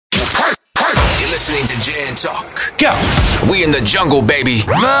listening to Gen Talk. Go. We in the jungle, baby.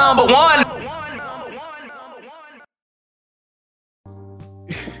 Number one.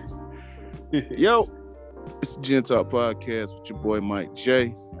 Yo, it's the Gen Talk podcast with your boy Mike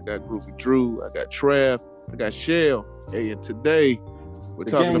J. I got Groovy Drew. I got Trav. I got Shell. Hey, and today we're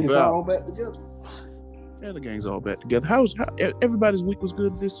talking about. All back together. Yeah, the gang's all back together. How everybody's week was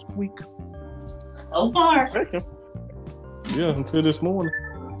good this week? So far. Yeah, until this morning.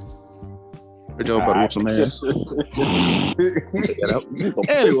 Good job about to whoop some ass.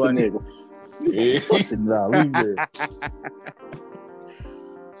 Anyway.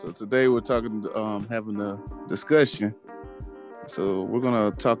 So today we're talking, having a discussion. So we're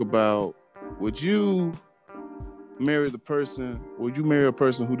gonna talk about: would you marry a person who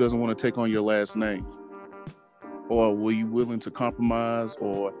doesn't want to take on your last name, or were you willing to compromise,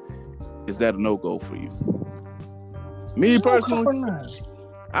 or is that a no-go for you? Me personally,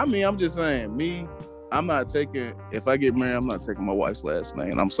 I mean, I'm just saying, if I get married, I'm not taking my wife's last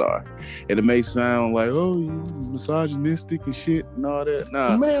name. I'm sorry. And it may sound like, oh, you misogynistic and shit and all that.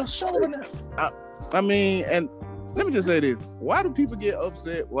 Nah. Male chauvinist. I mean, and let me just say this. Why do people get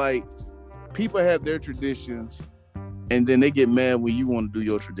upset? Like, people have their traditions and then they get mad when you want to do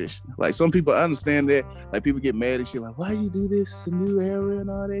your tradition. Like, some people, I understand that. Like, people get mad and shit, like, why you do this? It's a new era and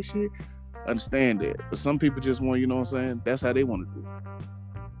all that shit. I understand that. But some people just want, you know what I'm saying? That's how they want to do it.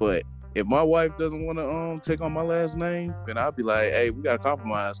 But if my wife doesn't want to take on my last name, then I'll be like, hey, we got to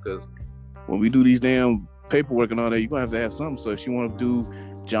compromise, because when we do these damn paperwork and all that, you're going to have something. So if she want to do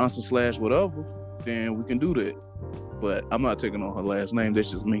Johnson / whatever, then we can do that. But I'm not taking on her last name.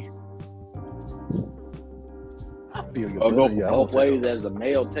 That's just me. I feel you. Or go both ways as a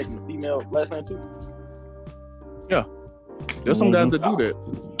male taking the female last name too? Yeah. There's some guys that do that.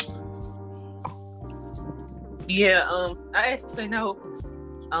 Yeah, I actually know.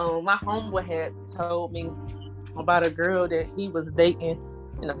 My homeboy had told me about a girl that he was dating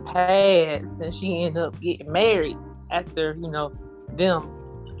in the past, and she ended up getting married after, them,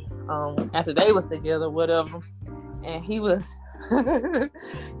 after they was together, whatever. And he was,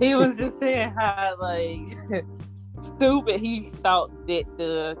 he was just saying how like stupid he thought that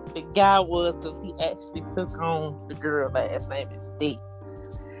the guy was, because he actually took on the girl last name instead.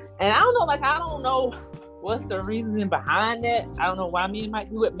 And I don't know what's the reasoning behind that. I don't know why men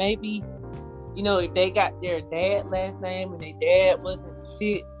might do it. Maybe, if they got their dad last name and their dad wasn't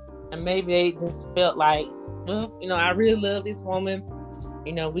shit, and maybe they just felt like, well, I really love this woman.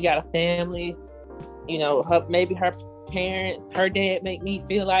 We got a family. Maybe her parents, her dad make me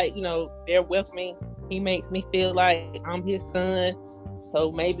feel like, they're welcoming. He makes me feel like I'm his son.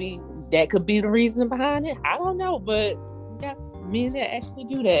 So maybe that could be the reason behind it. I don't know, but we got men that actually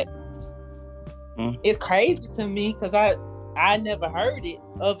do that. It's crazy to me because I never heard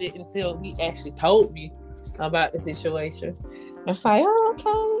of it until he actually told me about the situation. I was like, oh,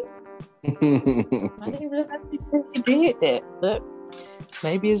 okay. I didn't realize he did that, but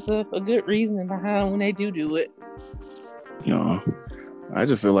maybe it's a good reason behind when they do it. I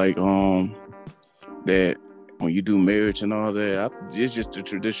just feel like that when you do marriage and all that, it's just the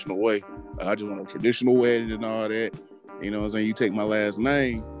traditional way. I just want a traditional wedding and all that. You know what I'm saying? You take my last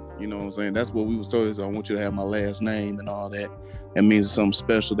name. You know what I'm saying? That's what we was told, is I want you to have my last name and all that. It means it's something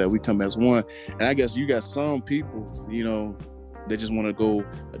special that we come as one. And I guess you got some people, that just want to go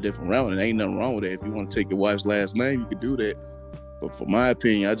a different route, and ain't nothing wrong with that. If you want to take your wife's last name, you can do that. But for my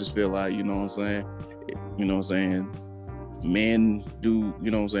opinion, I just feel like, men do,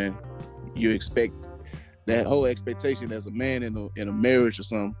 you expect that whole expectation as a man in a marriage or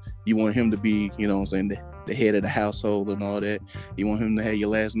something. You want him to be, the head of the household and all that. You want him to have your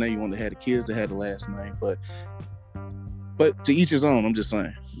last name. You want to have the kids to have the last name. But to each his own. I'm just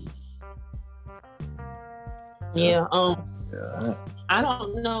saying. Yeah. I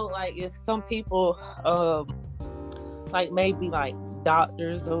don't know, like, if some people, like maybe like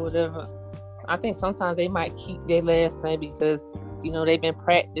doctors or whatever. I think sometimes they might keep their last name because they've been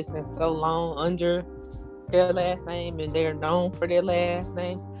practicing so long under their last name and they're known for their last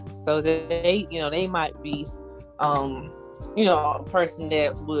name. So they might be, a person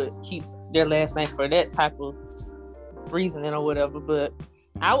that would keep their last name for that type of reasoning or whatever. But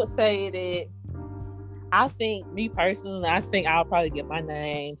I would say that I think I'll probably get my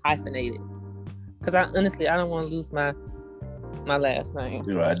name hyphenated, because I don't want to lose my last name.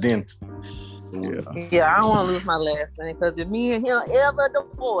 Your identity. Yeah, I don't want to lose my last name, because if me and him ever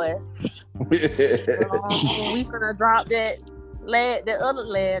divorce, we gonna drop that other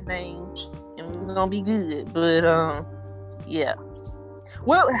last name, and we're gonna be good. But yeah.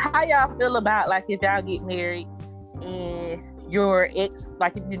 Well, how y'all feel about, like, if y'all get married and your ex,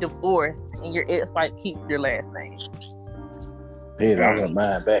 like if you're divorced and your ex-wife keep your last name? Hey, I want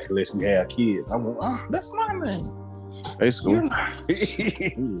mine back unless we have kids. I want, that's my name. Basically. Yeah,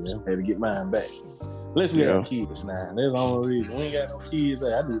 I had to get mine back. Unless we have kids now. That's the only reason. We ain't got no kids.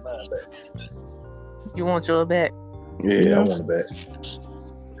 I do mine back. You want your back? Yeah, I want it back.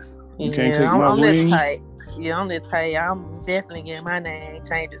 You can't take my ring. Tight. Yeah, I'm that tight. I'm definitely getting my name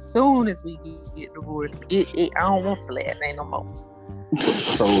changed as soon as we get divorced. I don't want the last name no more.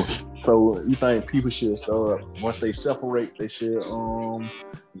 So you think people should start once they separate? They should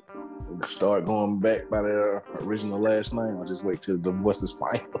start going back by their original last name, or just wait till the divorce is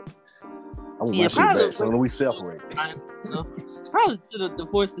final? I want my shit back so when we separate. Probably to the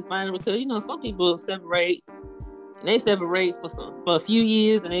divorce is final because some people separate and they separate for a few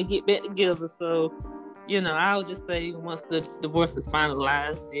years and they get back together. So I'll just say once the divorce is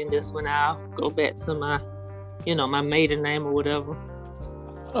finalized, then that's when I'll go back to my my maiden name or whatever.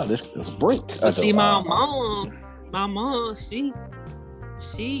 Oh, this break. See, my mom, she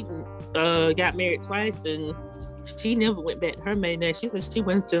got married twice and she never went back to her maiden name. She said she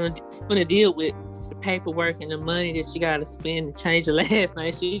wasn't going to deal with the paperwork and the money that she got to spend to change the last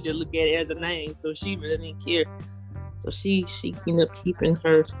name. She just looked at it as a name, so she really didn't care. So she ended up keeping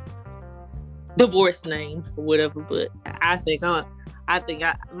her divorce name or whatever. But I think my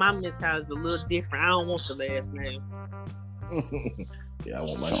mentality is a little different. I don't want the last name. Yeah, I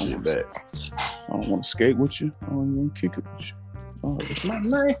want my shit back. I don't want to skate with you. I don't want to kick it with you. Oh, it's my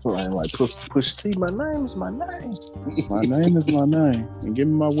name. I'm like push T. My name is my name. My name is my name. And give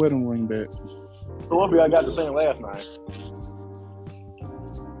me my wedding ring back. So what if I got the same last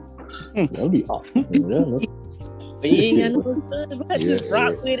name? That'd be awesome. Yeah, but you ain't got no fun, but just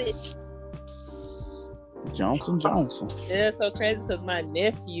rock with it. Johnson. Yeah, it's so crazy because my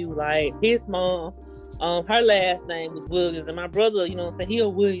nephew, like his mom, her last name was Williams, and my brother, he a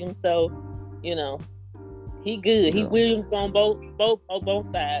Williams, so he good. He Williams on both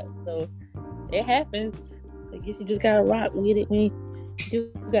sides, so it happens. I guess you just gotta rock with it when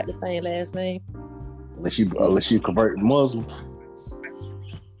you got the same last name. Unless you convert Muslim.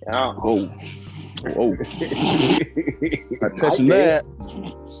 Yeah. Whoa. Not touching that.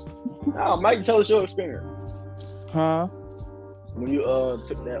 Oh, Mike, tell us your experience. Huh? When you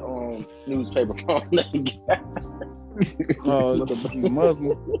took that newspaper from that guy. The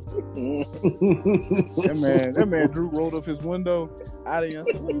Muslim. that man Drew rolled up his window. I said,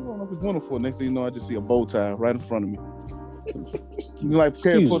 what are you rolling up his window for? Next thing you know, I just see a bow tie right in front of me. You like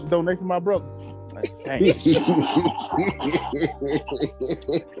prepared for the donation to my brother? Like, dang.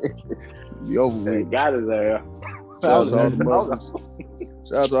 Be over with. Got it there. Shout out to all the Muslims.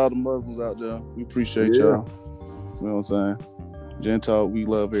 Shout out to all the Muslims out there. We appreciate y'all. You know what I'm saying? Gen Talk, we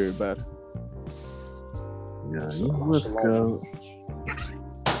love everybody. Yeah, let's go.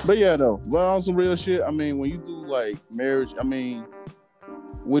 But yeah, though, well, on some real shit, I mean, when you do like marriage, I mean,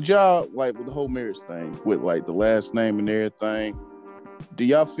 would y'all like with the whole marriage thing, with like the last name and everything, do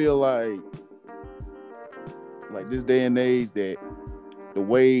y'all feel like this day and age that the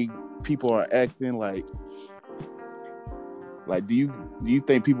way people are acting, like do you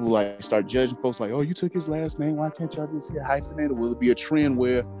think people like start judging folks like, oh, you took his last name, why can't y'all just get hyphenated? Will it be a trend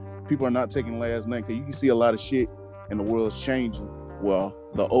where people are not taking last name? Because you can see a lot of shit and the world's changing. Well,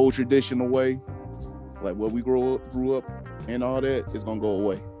 the old traditional way, like what we grew up and all that, is gonna go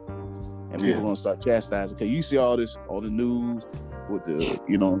away, and people are gonna start chastising. Because you see all the news with the,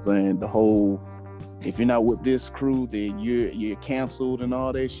 you know what I'm saying, the whole, if you're not with this crew, then you're canceled and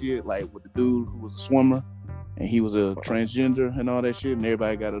all that shit. Like with the dude who was a swimmer and he was a transgender and all that shit, and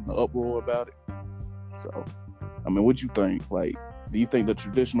everybody got an uproar about it. So, I mean, what you think? Like, do you think the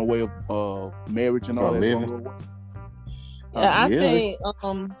traditional way of marriage and all that is gonna go away? Yeah, I think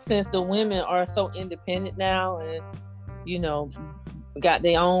since the women are so independent now and, got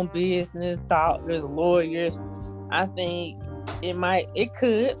their own business, doctors, lawyers, I think it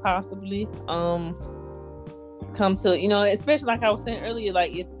could possibly come to, especially like I was saying earlier,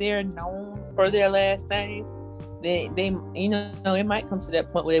 like if they're known for their last name, they it might come to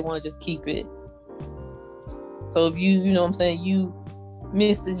that point where they want to just keep it. So if you know what I'm saying, you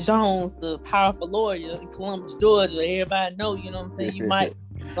Mrs. Jones, the powerful lawyer in Columbus, Georgia, everybody know, you know what I'm saying,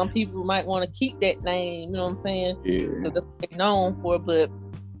 some people might want to keep that name, you know what I'm saying? Yeah. Because that's what they're known for, but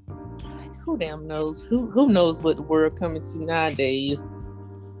who damn knows? Who knows what the world coming to nowadays?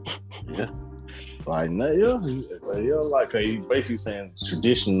 Yeah. Like he basically saying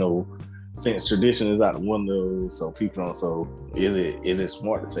traditional, since tradition is out the window, so people don't. So is it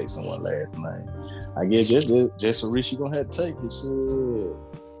smart to take someone's last name? I guess just a risk you gonna have to take it. Shit.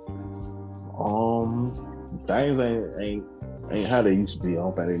 Things ain't how they used to be. I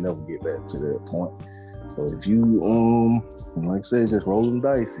don't think they never get back to that point. So if you like I said, just roll them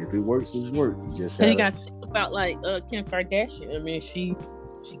dice. If it works, it works. You just you got to think about like Kim Kardashian. I mean, she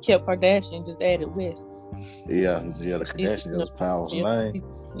kept Kardashian, just added West. Yeah, the Kardashian is a powerful name.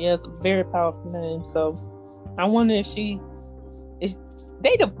 Yeah, it's a very powerful name. So I wonder if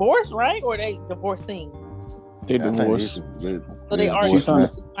they divorced, right? Or they divorcing? They divorced. So they are. It's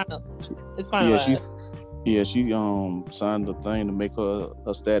finalized. Yeah, she signed the thing to make her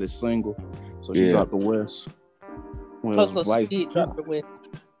status single. So she dropped the West. Well, so she did drop the West.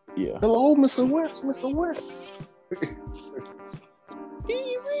 Yeah. Hello, Mr. West. Mr. West.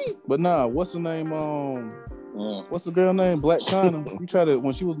 Easy. But nah, what's the name? What's the girl name? Black China. She tried to,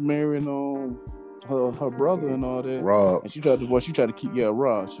 when she was marrying her brother and all that. Rob. And she tried to keep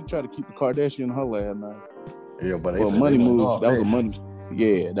Rob. She tried to keep the Kardashian in her last name. Yeah, but for a money move. That was a money.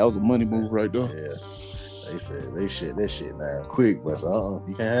 Yeah, that was a money move right there. Yeah. They said they shit that shit down quick, but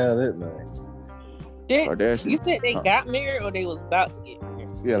you can't have that, man. You said they got married or they was about to get married?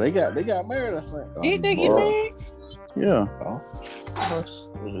 Yeah, they got married, I think. Did they get married? Yeah. Oh,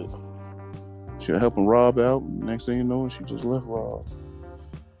 she was helping Rob out. Next thing you know, she just left Rob.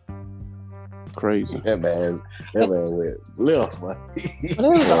 Crazy. That man went left, man. It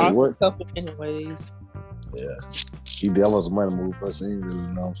was an awesome couple anyways. Yeah. That was a money move for she didn't really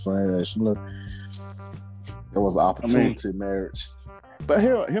know what I'm saying. She looked, it was an opportunity marriage. But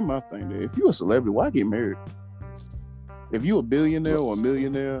here my thing, dude. If you a celebrity, why get married? If you a billionaire or a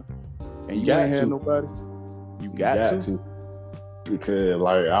millionaire and you ain't had nobody, you got to. Because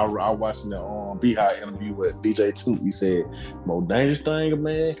like I watched the Beehive interview with DJ Toot. He said the most dangerous thing a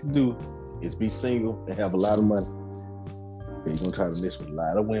man can do is be single and have a lot of money. He's gonna try to mess with a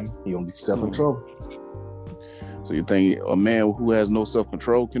lot of women. He gonna get yourself in trouble. So you think a man who has no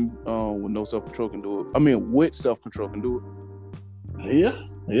self-control with no self-control can do it? I mean, with self-control can do it.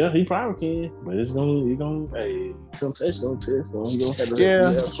 Yeah, he probably can, but temptation don't test. He gonna have to have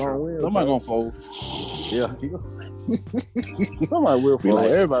strong will. Somebody gonna fold. Yeah, somebody will fold.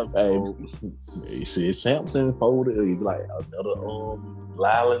 Like, everybody fold. You see, Samson folded. He's like another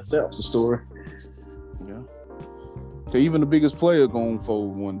Lyle and Samson story. Yeah. So even the biggest player gonna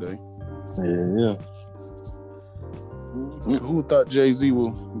fold one day. Yeah. Who thought Jay-Z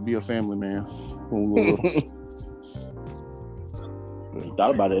would be a family man?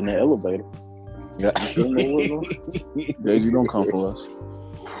 Thought about it in the elevator. Yeah. Jay-Z don't come for us.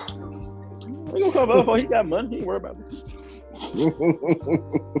 He gonna come up for he got money. He ain't worry about it.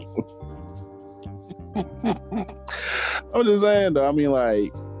 I'm just saying though. I mean,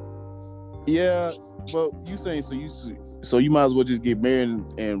 like, yeah, but you saying so you might as well just get married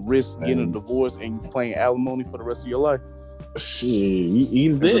and risk getting a divorce and paying alimony for the rest of your life. Shit,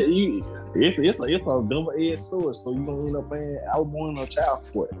 it's a double-edged sword. So you gonna end up paying alimony or child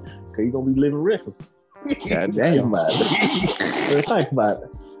support because you gonna be living reckless. God damn. Think about it.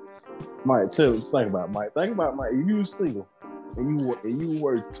 Mike. Think about it, Mike. Think about it, Mike. If you were single and you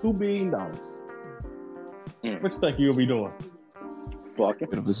worth $2 billion, what you think you'll be doing? Fucking.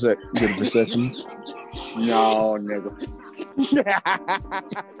 Get a vasectomy. No, nigga.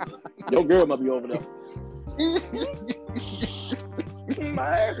 Your girl might be over there.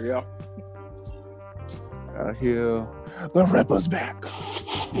 Yeah. I hear the rapper's back.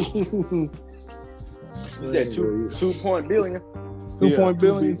 You said 2 billion. 2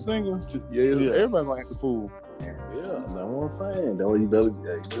 billion single. Yeah, everybody gonna act a fool. Yeah, that's what I'm saying. That way you better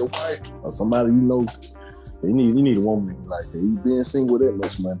get a wife or somebody you know. You need a woman like that. You being single with that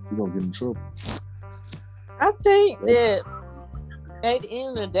much money, you gonna get in trouble. I think that at the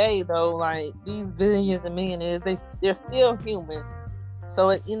end of the day, though, like these billions and millionaires, they're still human. So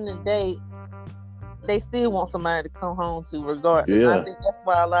at the end of the day, they still want somebody to come home to, regardless. Yeah. I think that's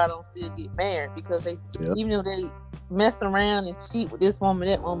why a lot of them still get married because even if they mess around and cheat with this woman,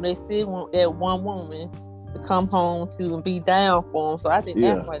 that woman, they still want that one woman to come home to and be down for them. So I think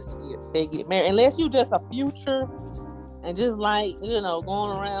that's why they get married. Unless you just a future and just like,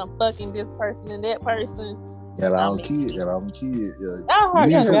 going around fucking this person and that person. Got all the kids. Yeah. I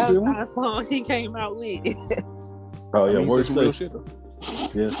heard that Valentine's song he came out with. Oh yeah, worst day.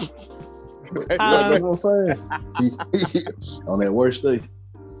 Yeah. That's what I'm saying. On that worst day.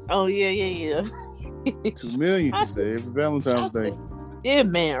 Oh yeah. 2 million today, every Valentine's Day. Yeah,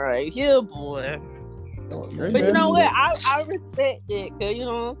 man, right here, boy. But you know what? I respect that because you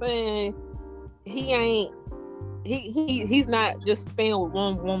know what I'm saying. He's not just staying with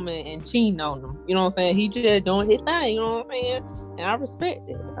one woman and cheating on them. You know what I'm saying? He just doing his thing. You know what I'm saying? And I respect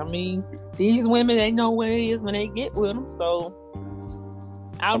it. I mean, these women, they know what it is when they get with them. So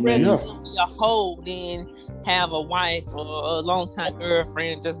I'd rather be a hoe than have a wife or a long-time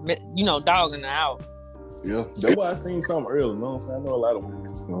girlfriend just, dogging her out. Yeah, that's why I seen something earlier. You know what I'm saying? I know a lot of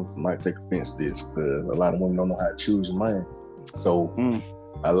women might take offense to this because a lot of women don't know how to choose a man. So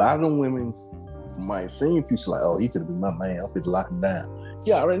a lot of them women might seem future like, oh, he could be my man. I'm fit to lock him down.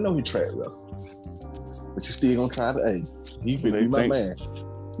 Yeah, I already know he trapped though. But you still gonna try to, hey, he could be my man.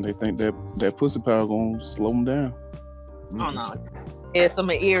 They think that pussy power gonna slow them down. Oh no. Yeah, some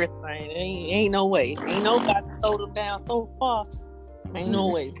of everything. Ain't no way. Ain't nobody slowed them down so far. Ain't no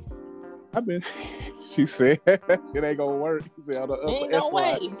way. She said it ain't gonna work. He said on the upper ain't no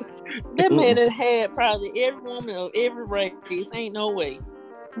way. That man has had probably every woman of every race. Ain't no way.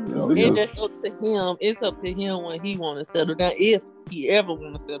 It's just up to him. It's up to him when he want to settle down, if he ever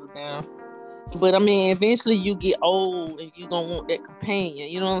want to settle down. But I mean, eventually you get old and you gonna want that companion.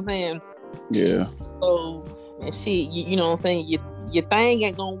 You know what I'm saying? Yeah. So and shit, you know what I'm saying? Your thing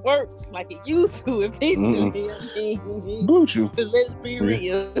ain't gonna work like it used to eventually. Boot you. Let's be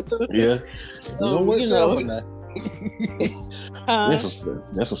real. Yeah. So,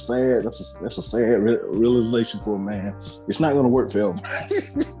 That's a sad realization for a man. It's not gonna work for him.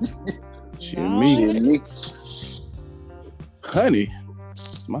 Me, honey.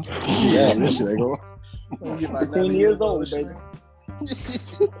 This shit ain't going. Get like 10 years old, baby.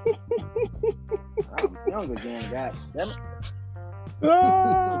 I'm younger again, God damn it.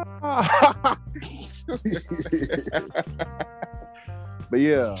 But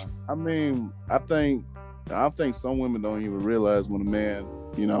yeah, I mean, I think some women don't even realize when a man,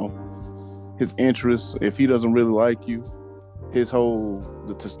 his interests, if he doesn't really like you, the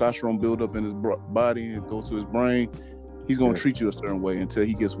testosterone build up in his body and goes to his brain, he's gonna treat you a certain way until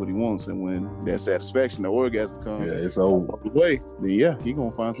he gets what he wants. And when that satisfaction, the orgasm comes, it's over the way, then he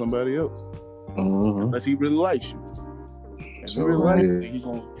gonna find somebody else. Unless he really likes you. If he really likes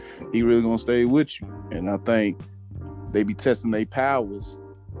you, he really gonna stay with you. And I think they be testing their powers.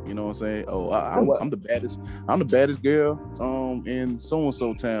 You know what I'm saying? Oh, I'm the baddest girl in so and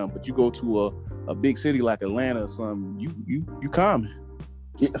so town. But you go to a big city like Atlanta or something, you common.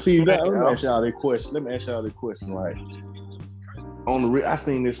 Yeah, see, let me ask y'all that question. Like, I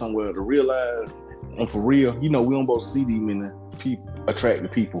seen this somewhere. To realize, and for real, we don't both see these many people,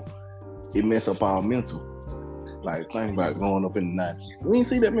 attractive people. It mess up our mental. Like, think about growing up in the 90s. We ain't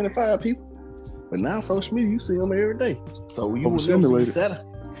see that many fire people. But now social media, you see them every day. So you will never be satisfied.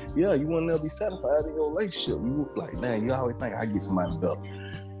 Yeah, you will never be satisfied in your relationship. You like, man, you always think I get somebody better.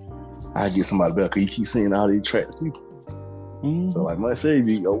 Because you keep seeing all these attractive people. So like I say,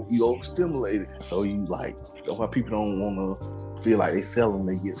 you overstimulated. So you like, that's why people don't want to feel like they selling,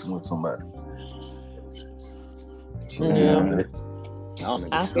 they get somebody. So,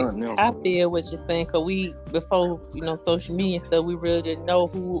 I feel what you're saying, because before social media and stuff, we really didn't know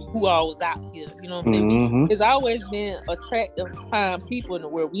who all was out here. You know what I'm saying? It's always been attractive to find people in the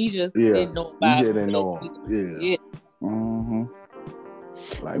world. We just didn't know about. We just didn't know them. Yeah.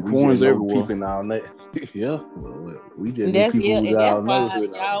 Like we porn's just everywhere. Peeping all night. Yeah. Well, we just that's people and that's why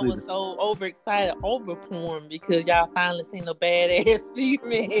y'all was so overexcited over porn, because y'all finally seen a badass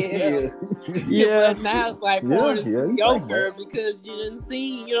female. Yeah. But now it's like porn is mediocre because you didn't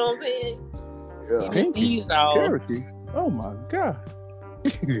see, you know what I'm saying? Yeah. Pinky, Cherokee. Oh my God.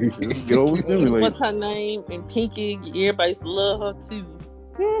 Get overstimulated. What's her name? And Pinky, everybody used to love her too.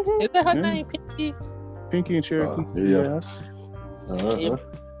 Is that her name, Pinky? Pinky and Cherokee. Yes.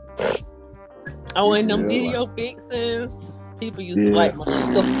 Oh, and them video vixens. People used to like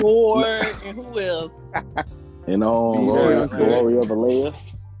Melissa Ford and who else? And Gloria Valea.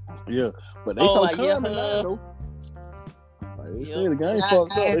 Yeah, but they so common now, though. Like they say, the game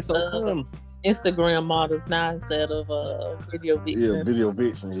fucked up. They so common. Instagram models now instead of video vixens. Yeah, video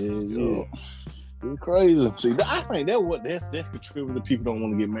vixen. Yeah. It's crazy. See, I think that's contributing to people don't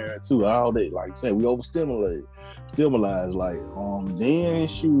want to get married too. All day, like I said, we overstimulated, like then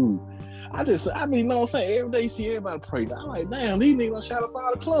shoot. I mean, you know what I'm saying? Every day you see everybody pray. I'm like, damn, these niggas shot up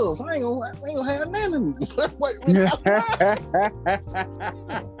all the clubs. I ain't gonna have none of them.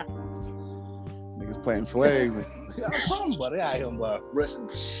 Niggas playing flags. I'm talking about it. Out here, rushing.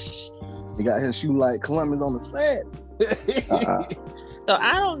 They got him shooting like Columbus on the set. So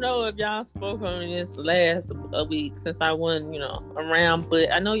I don't know if y'all spoke on this last week since I wasn't, around,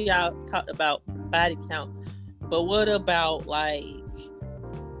 but I know y'all talked about body count. But what about like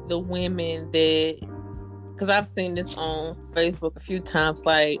the women that, because I've seen this on Facebook a few times,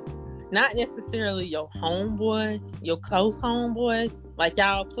 like not necessarily your homeboy, your close homeboy, like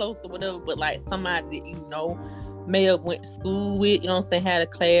y'all close or whatever, but like somebody that may have went to school with, had a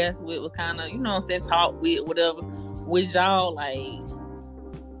class with, kind of, talk with, whatever. Would y'all like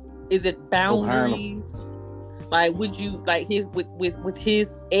Is it boundaries? Like, would you like his with his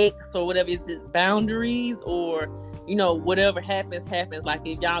ex or whatever? Is it boundaries or whatever happens? Like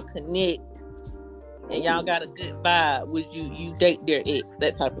if y'all connect and y'all got a good vibe, would you date their ex?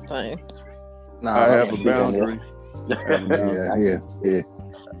 That type of thing. Nah, I have a boundary. Yeah.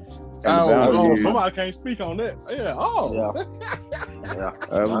 Oh, somebody can't speak on that. Yeah. Oh. Yeah.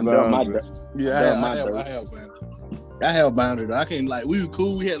 I have a boundary. I have a boundary. I can't we were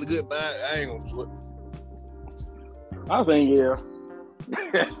cool. We had a good vibe. I ain't gonna do it. I think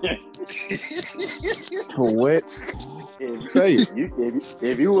What? Say it.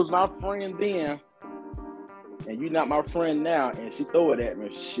 If you was my friend then, and you not my friend now, and she throw it at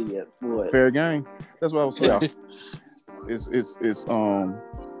me, shit, what? Fair game. That's what I was saying. It's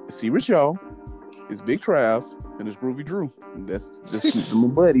see Rich y'all. It's Big Trav and it's Groovy Drew. And that's my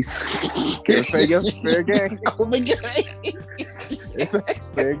buddies. Can I say yes? Fair game. Oh my God. It's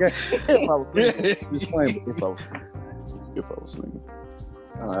fair game. If I was single. If I was single.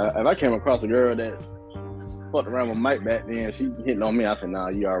 If I came across a girl that fucked around with Mike back then, she hitting on me, I said, nah,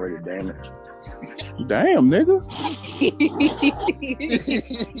 you already damaged. Damn, nigga.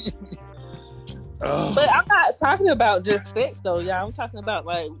 But I'm not talking about just sex though, y'all. I'm talking about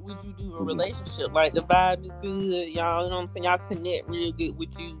would you do a relationship? Like the vibe is good, y'all. You know what I'm saying? Y'all connect real good.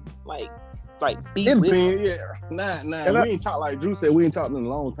 Would you be It with? depends, yeah. Nah. We ain't talked like Drew said. We ain't talked in a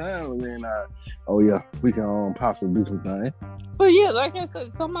long time. And then, we can possibly do some things. But yeah, like I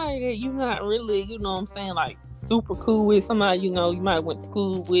said, somebody that you not really, you know what I'm saying, super cool with. Somebody you might went to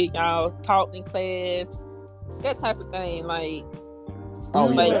school with. Y'all talked in class. That type of thing,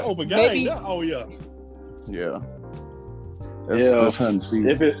 Open game. maybe, Yeah. Yeah. That's hunting season.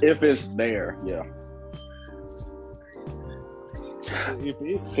 If it's there, yeah.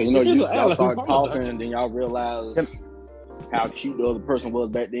 Y'all start talking, and then y'all realize how cute the other person was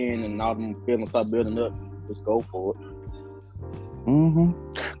back then, and all them feelings start building up. Just go for it.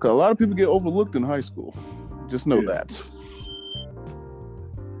 Because a lot of people get overlooked in high school. Just know that.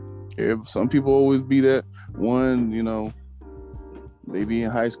 Some people always be that one, they be in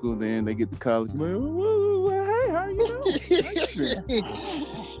high school, then they get to college. Like, hey, how you doing?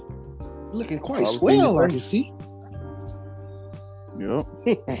 Looking quite swell, I can see. Yep.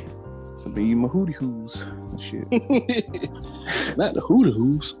 Be my hootie hoos and shit. Not the hootie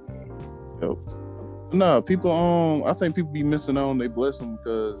hoos. Yep. No, people. I think people be missing out on their blessing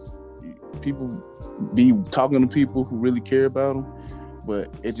because people be talking to people who really care about them,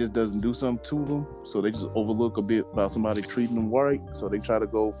 but it just doesn't do something to them. So they just overlook a bit about somebody treating them right. So they try to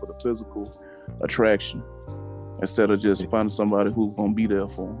go for the physical attraction instead of just finding somebody who's gonna be there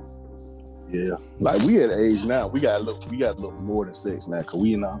for them. Yeah, like we at an age now, we gotta look more than sex now, cause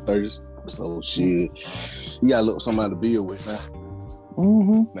we in our 30s. So shit, you gotta look for somebody to build with now.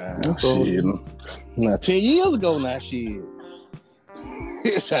 Nah, shit. Now 10 years ago, now shit.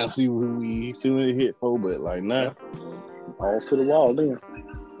 Trying to see who we hit for, but like now, all to the wall then.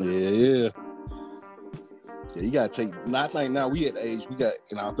 Yeah. You gotta take. Now I think now we at the age we got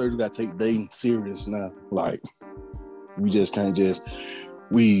in our 30s, we gotta take dating serious now. Like we just can't just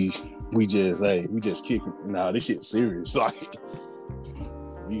we just kicking. Nah, this shit serious. Like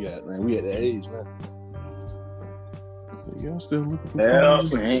we at the age now. Y'all still looking for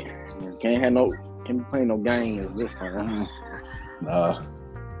can't be playing no games this time. Nah.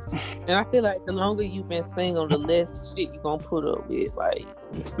 And I feel like the longer you've been single, the less shit you gonna put up with. Like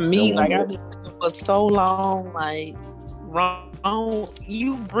me, I've been single for so long. Like wrong,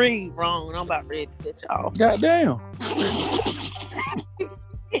 you breathe wrong, and I'm about ready to get y'all. Goddamn.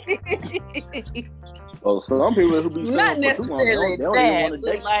 Well, some people who be single Not necessarily they don't that, even want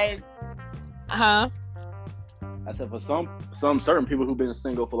to date. like, I said for some certain people who've been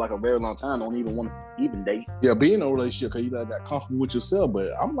single for like a very long time don't even want to even date. Yeah, be in a relationship because you got comfortable with yourself.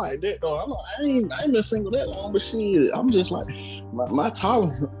 But I'm like that though. I ain't been single that long, but shit, I'm just like my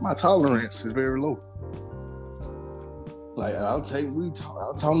tolerance is very low. Like I was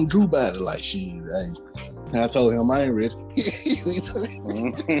telling Drew about it. Like shit, I told him I ain't ready.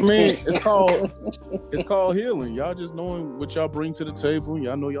 I mean, it's called healing. Y'all just knowing what y'all bring to the table.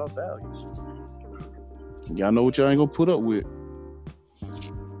 Y'all know y'all values. Y'all know what y'all ain't gonna put up with.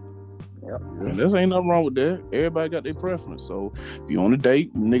 Yep. And there's ain't nothing wrong with that. Everybody got their preference. So if you on a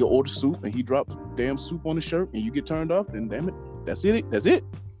date, nigga order soup and he drops damn soup on the shirt and you get turned off, then damn it, that's it. That's it.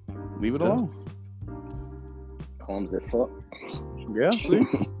 Leave it alone. Calm as fuck. Yeah, see?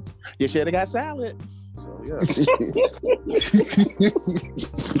 You should have got salad. So yeah.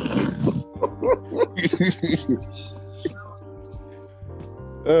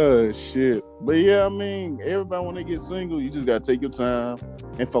 Shit. But yeah, I mean, everybody when they get single, you just gotta take your time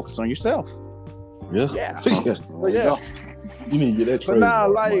and focus on yourself. Yeah. But yeah. You need to get that But nah,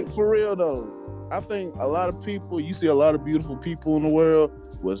 trademark, like Mike. for real though, I think a lot of people, you see a lot of beautiful people in the world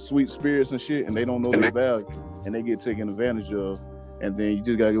with sweet spirits and shit, and they don't know their value, and they get taken advantage of. And then you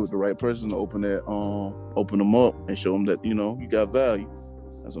just gotta get with the right person to open them up and show them that you got value.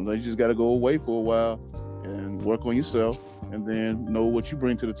 And sometimes you just gotta go away for a while and work on yourself, and then know what you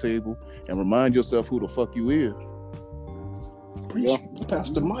bring to the table, and remind yourself who the fuck you is. Preach,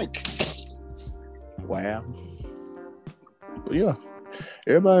 Pastor Mike. Wow. But yeah,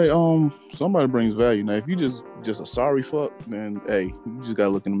 everybody, somebody brings value. Now, if you just a sorry fuck, then hey, you just gotta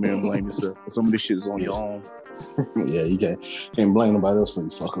look in the mirror and blame yourself. Some of this shit is on your own. Yeah, you can't blame nobody else for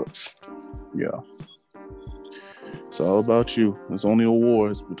your fuck ups. Yeah, it's all about you. It's only a war.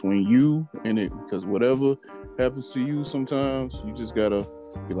 It's between you and it, because whatever happens to you, sometimes you just gotta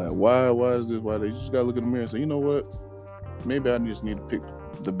be like, why is this? Why? You just gotta look in the mirror and say, you know what? Maybe I just need to pick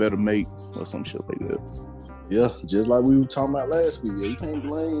the better mate or some shit like that. Yeah, just like we were talking about last week. Yeah, you can't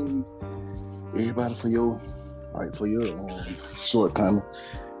blame everybody for your shortcoming.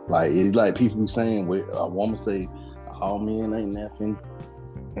 Like it's like people be saying, with a woman say, all men ain't nothing,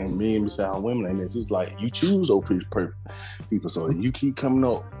 and men be saying all women ain't nothing. It's like you choose those people. So if you keep coming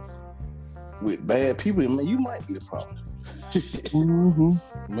up with bad people, man, you might be the problem.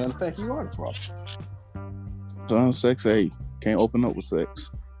 Matter of fact, you are the problem. Sometimes sex, hey, can't open up with sex.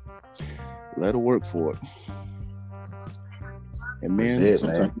 Let her work for it. And men, you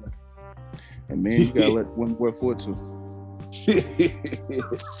gotta let women work for it too.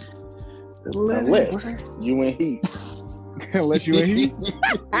 Unless you in heat. Unless you in heat.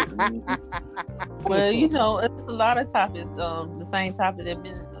 Well, it's a lot of topics. The same topic that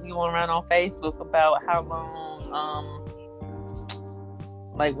been going around on Facebook about how long,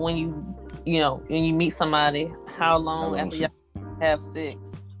 like when you meet somebody, how long after you have sex.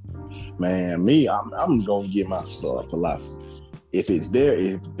 Man, I'm gonna get my philosophy. If it's there,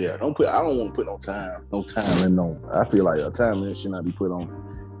 I don't want to put no time limit on. I feel like a time limit should not be put on,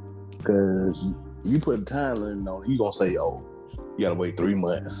 because you put a time limit on, you gonna say, oh, you gotta wait 3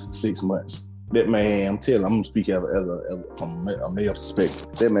 months, 6 months. That man, I'm gonna speak from a male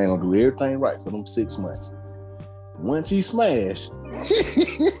perspective. That man gonna do everything right for them 6 months. Once he smash,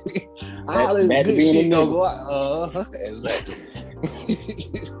 all this good shit gonna go out. Exactly.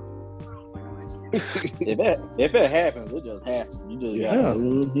 If it happens, it just happens. You just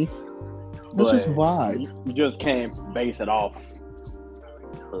It's just vibe. You just can't base it off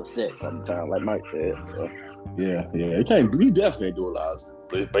of sex sometimes, like Mike said. So. Yeah. You definitely do a lot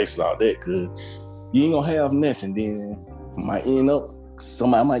based on that, because you ain't gonna have nothing. Then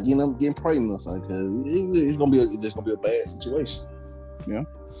somebody might end up getting pregnant or something, because it's just gonna be a bad situation. Yeah.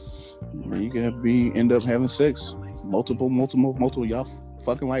 You can end up having sex, multiple. Y'all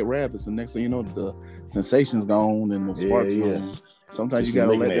fucking like rabbits, and next thing you know, the sensation's gone and the sparks gone. Sometimes you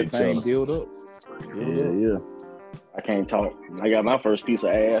gotta let that thing build up. Yeah. I can't talk. I got my first piece of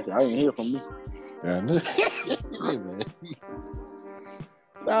ass. I didn't hear from me. Yeah, man.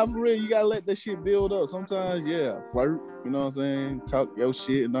 Nah, for real, you gotta let that shit build up. Sometimes, flirt, you know what I'm saying? Talk your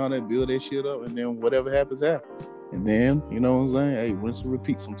shit and all that, build that shit up, and then whatever happens. And then, you know what I'm saying? Hey, rinse and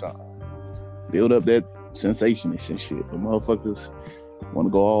repeat sometimes. Build up that sensation and shit. The motherfuckers want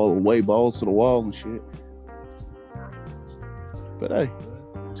to go all the way, balls to the wall and shit. But hey,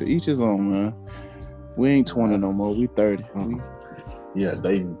 to each his own, man. We ain't 20 no more. We 30. Yeah,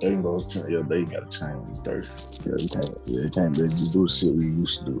 they gotta change. 30. You can't just do the shit we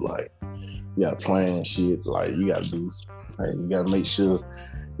used to do. Like, you gotta plan shit. Like, you gotta do. Like, you gotta make sure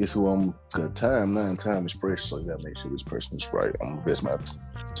it's who I'm. Cause time is precious. So you gotta make sure this person is right. I'm gonna invest my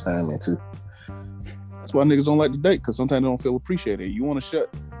time into. That's why niggas don't like to date, because sometimes they don't feel appreciated. You want to shut.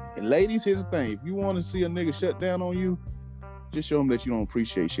 And ladies, here's the thing: if you want to see a nigga shut down on you, just show him that you don't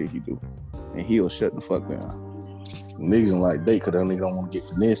appreciate shit he do, and he'll shut the fuck down. Niggas don't like date because that nigga don't want to get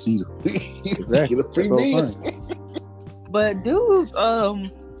finesse either. Exactly. But dudes,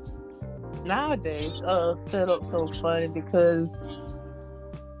 nowadays, set up so funny, because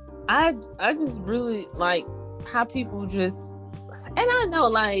I just really like how people just, and I know,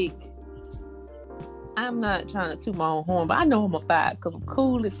 like, I'm not trying to toot my own horn, but I know I'm a 5 because I'm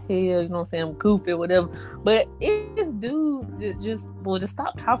cool as hell, you know what I'm saying? I'm goofy or whatever. But it's dudes that just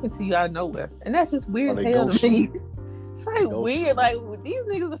stop talking to you out of nowhere. And that's just weird as hell to me. It's like weird. Like, these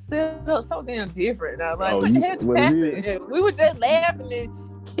niggas are set up so damn different. And I'm like, what the heck's happening? We were just laughing and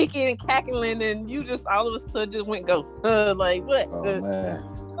kicking and cackling, and you just all of a sudden just went ghost. Like, what? Oh, man.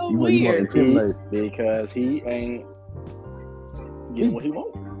 So weird. Because he ain't getting what he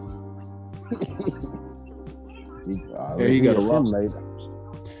wants. He got a roster.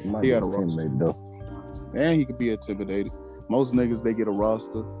 He might He be got a roster. intimidated though. And he could be intimidated. Most niggas, they get a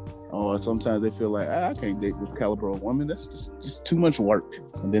roster. Or sometimes they feel like, I can't date this caliber of woman. That's just too much work.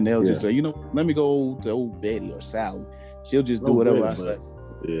 And then they'll just say, let me go to old Betty or Sally. She'll just do whatever I say.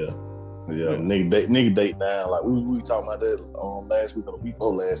 Yeah. Nigga date now. Like we talking about that last week or the week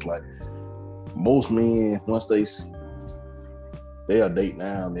before last. Like most men, once they'll date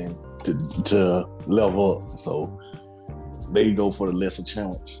now, then to level up. So they go for the lesser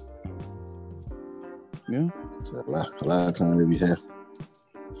challenge. Yeah. So a lot of times they be happy.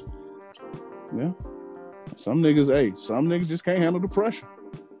 Yeah. Some niggas just can't handle the pressure.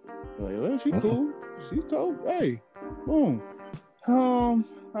 Like, well, she cool. She told, hey, boom.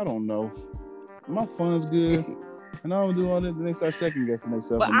 I don't know. My fun's good. And I don't do all that, then they start second guessing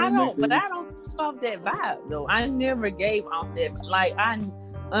themselves. But I don't give off that vibe though. I never gave off that. Like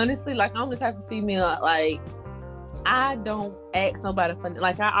honestly, like I'm the type of female, like I don't ask nobody for,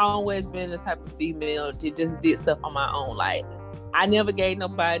 like I always been the type of female to just did stuff on my own. Like I never gave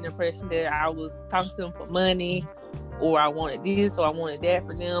nobody the impression that I was talking to them for money or I wanted this or I wanted that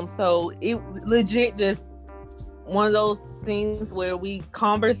for them. So it legit just one of those things where we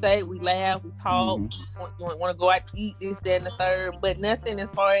conversate, we laugh, we talk, want to go out to eat, this, that, and the third, but nothing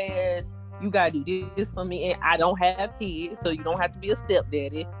as far as you gotta do this for me. And I don't have kids, so you don't have to be a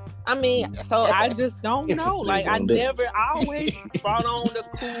stepdaddy. I mean, so I just don't know. Like I always brought on the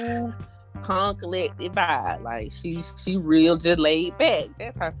cool, calm, collected vibe. Like she real just laid back,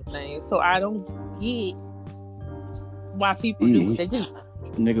 that type of thing. So I don't get why people do what they do.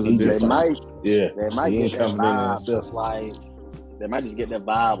 Niggas are different. They might get that vibe, just like they might just get that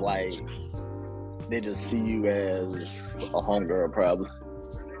vibe like they just see you as a homegirl, probably.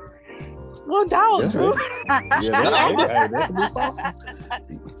 Well, dog. That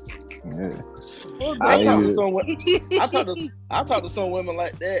could be possible. I talk to some women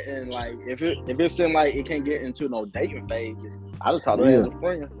like that, and like if it seems like it can't get into no dating phase, I just talk to her as a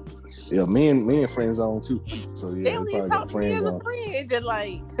friend. Yeah, men friend zone too. So They they don't probably even got talk to me friend as a zone. friend. Just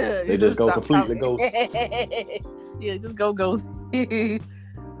like They just go completely ghost. Yeah, just go ghost. I mean,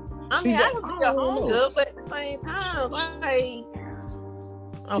 I can be a homegirl, but at the same time, like,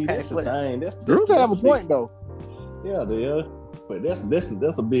 See, that's the thing. That's Drew have a point though. Yeah, they are. But that's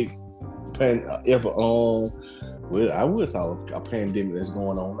a big well, I would saw a pandemic that's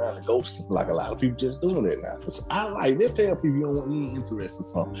going on now. The ghosting, like a lot of people just doing that now. I like this. Tell people you ain't interested in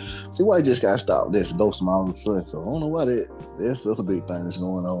something. See why you just gotta stop this ghosting all of a sudden. So I don't know why that's a big thing that's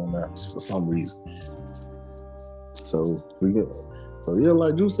going on now for some reason. So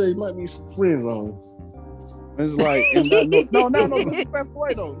like Drew said, it might be friend zone. It's like no disrespectful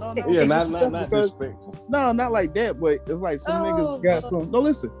way though. No. Yeah, not disrespectful. No, not like that. But it's like some niggas got some. No,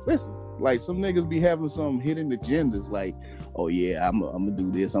 listen. Like some niggas be having some hidden agendas. Like, oh yeah, I'm gonna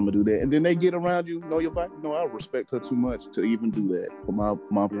do this, I'm gonna do that, and then they get around you. Know your body. No, I respect her too much to even do that for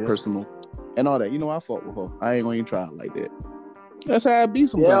my personal and all that. I fought with her. I ain't gonna even try it like that. That's how it be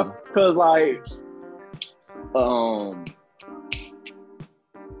sometimes. Yeah, cause like,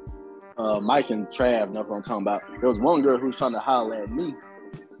 Mike and Trav know what I'm talking about. There was one girl who was trying to holler at me,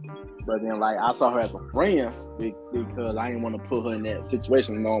 but then like I saw her as a friend because I didn't want to put her in that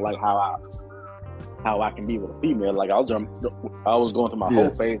situation, like how I can be with a female. Like I was going through my whole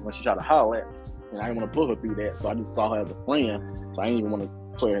phase when she tried to holler at me, and I didn't want to put her through that. So I just saw her as a friend. So I didn't even want to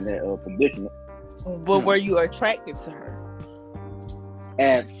put her in that predicament. But were you attracted to her?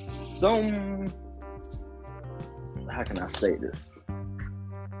 At some, how can I say this?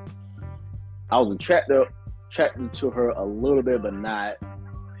 I was attracted to her a little bit, but not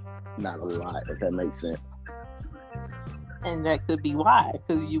a lot, if that makes sense. And that could be why,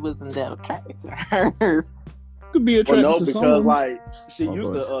 because you wasn't that attracted to her. Could be attracted to someone. Because like she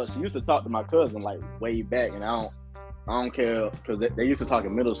used to talk to my cousin like way back, and I don't care because they used to talk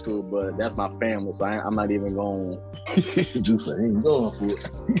in middle school, but that's my family, so I'm not even going. Juice ain't going for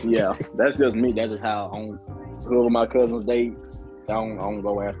it. Yeah, that's just me. That's just how whoever my cousins date. I don't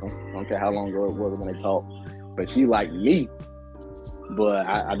go after them. I don't care how long ago it was when they talked. But she liked me. But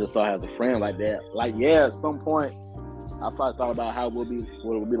I just saw her as a friend like that. Like, yeah, at some point, I probably thought about how it would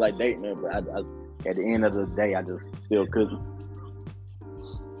be like dating her. But I, at the end of the day, I just still couldn't.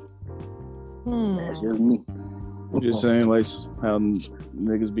 That's just me. Just saying, like, how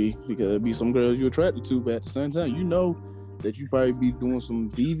niggas be. Because there be some girls you attracted to, but at the same time, you know that you probably be doing some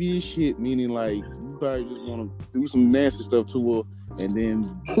devious shit, meaning like you probably just want to do some nasty stuff to her and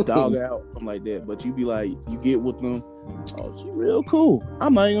then dog out, something like that. But you be like, you get with them, oh, she real cool.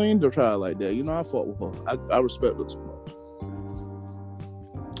 I'm not even gonna try it like that. I fought with her. I respect her too much.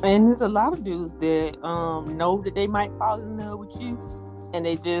 And there's a lot of dudes that know that they might fall in love with you, and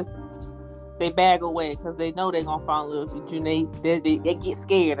they bag away because they know they're gonna fall in love with you. They get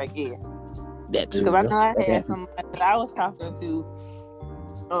scared, I guess. That too. Because I know I had somebody that I was talking to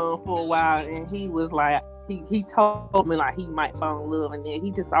for a while, and he was like, he told me like he might fall in love, and then he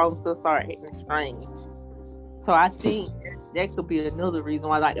just all of a sudden started acting strange. So I think that could be another reason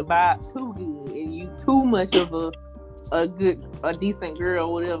why, like, the vibe too good, and you too much of a decent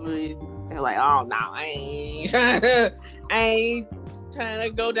girl, whatever. And like, oh no, I ain't trying to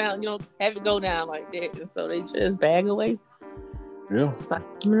go down, have it go down like that, and so they just bag away. Yeah. Stop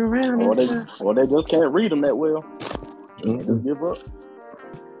coming around. Or they just can't read them that well. They just give up.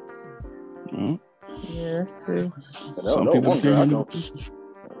 Mm-hmm. Yeah, that's true.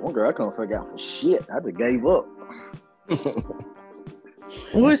 One girl I couldn't figure out for shit. I just gave up.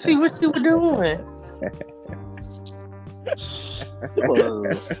 What you were doing?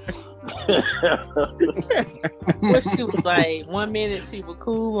 What she was like? 1 minute she was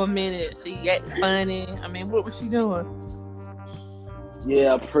cool, 1 minute she acting funny. I mean, what was she doing?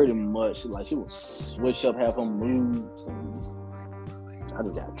 Yeah, pretty much. She would switch up half her moves. And I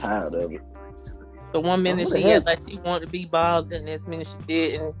just got tired of it. The 1 minute she had like she wanted to be bothered, and next minute she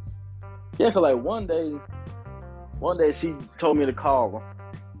didn't. Yeah, cause like one day she told me to call her,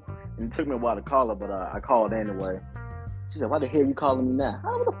 and it took me a while to call her, but I called anyway. She said, "Why the hell are you calling me now?"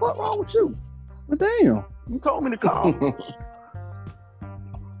 What the fuck wrong with you? Well, damn. You told me to call. And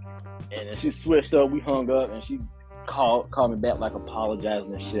then she switched up. We hung up, and she called me back like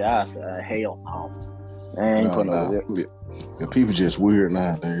apologizing and shit. I said, "Hell no, I ain't putting up with it." Yeah, people just weird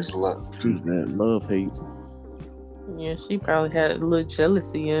nowadays. A lot. That love hate. Yeah, she probably had a little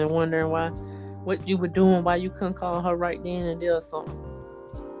jealousy and wondering what you were doing, why you couldn't call her right then and there or something.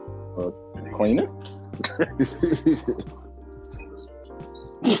 Cleaner.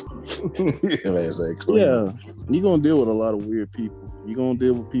 Yeah, you're gonna deal with a lot of weird people. You're gonna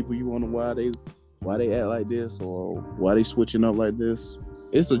deal with people you wonder why they act like this or why they switching up like this.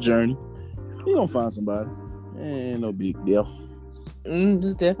 It's a journey. You're gonna find somebody. Ain't no big deal.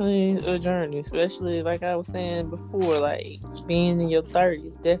 It's definitely a journey, especially like I was saying before, like being in your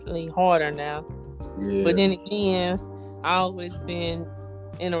 30s, definitely harder now. Yeah. But then again, I always been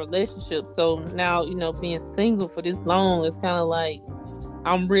in a relationship, so now being single for this long, it's kind of like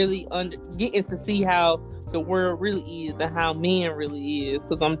I'm really getting to see how the world really is and how men really is,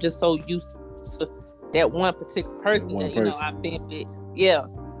 because I'm just so used to that one particular person that I've been with. Yeah,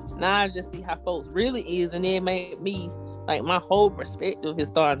 now I just see how folks really is, and it made me like my whole perspective is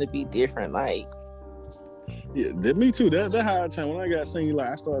starting to be different. Like, yeah, me too. That how I time when I got single, like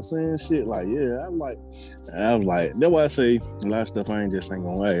I started saying shit. Like, yeah, I'm like, that's why I say a lot of stuff I ain't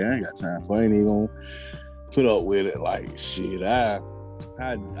gonna way. I ain't got time for. I ain't even gonna put up with it. Like, shit, I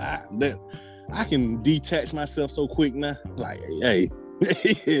can detach myself so quick now. Like, hey,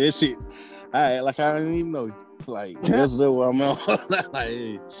 that shit. I act like I didn't even know you. Like, that's what I'm on. Like,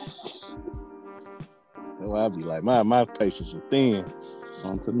 hey. Well, I'll be like, my patience is thin.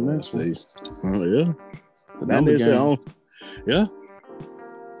 On to the next one. Yeah. But that they say yeah.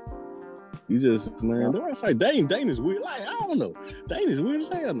 You just, man, that's like dating is weird. Like, I don't know. Dating is weird as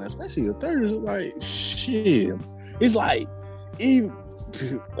hell now, especially your 30s. Like, shit. It's like, even,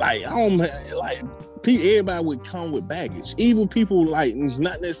 like, I don't, like, everybody would come with baggage. Even people, like,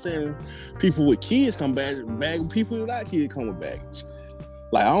 not necessarily people with kids come back, people without kids come with baggage.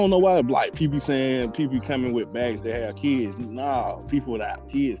 Like, I don't know why, like, people saying people coming with baggage, they have kids. Nah, people without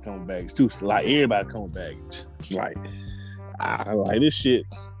kids come with baggage too. So, like, everybody come with baggage. It's like, I like this shit.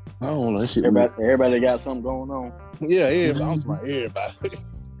 I don't know. This shit. Everybody got something going on. Yeah, everybody. I'm talking about everybody.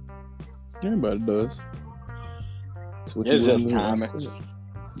 Everybody does. It's just timing.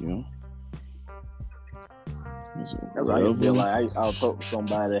 You know? That's why I feel like I'll talk to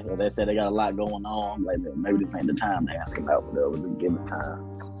somebody and they say they got a lot going on. Like, maybe this ain't the time to ask them out, whatever, just give it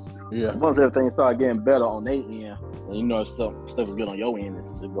time. Yeah. Once everything start getting better on their end, and you know stuff is good on your end,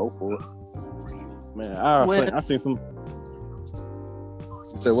 just go for it. Man, I seen some.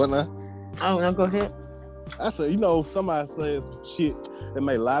 You said what now? Oh, no, go ahead. I said, somebody says some shit that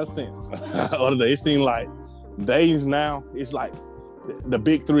made a lot of sense. Other day, it seemed like days now, it's like the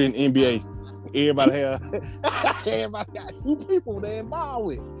big three in NBA. Everybody got two people they involved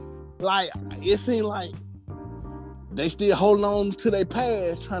with. Like, it seemed like they still holding on to their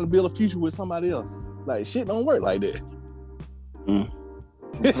past, trying to build a future with somebody else. Like, shit don't work like that. It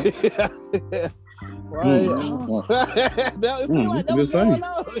seemed like that was going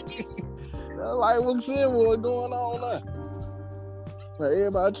on. Like what I'm saying, what's going on now? Like,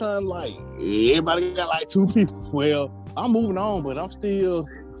 everybody trying, like, everybody got like two people. Well, I'm moving on, but I'm still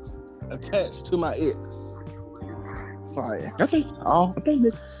attached to my ex. Like, I think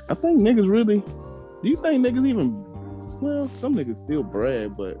niggas really. Do you think niggas even? Well, some niggas still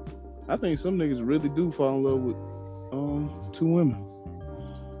brag, but I think some niggas really do fall in love with 2 women.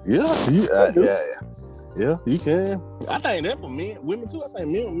 Yeah, you can. I think that for men, women too. I think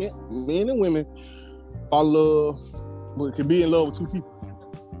men and women fall in love, can be in love with 2 people.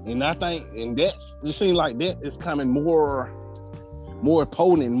 And I think, and that's, it seems like that is coming more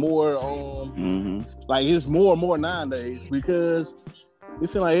potent, more like it's more and more nowadays, because it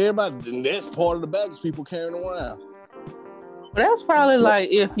seems like everybody, and that's part of the baggage people carrying around. But that's probably like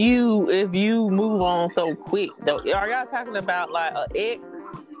if you move on so quick though. Are y'all talking about like an ex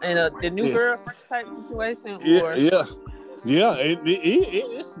and the new girlfriend type situation? Yeah.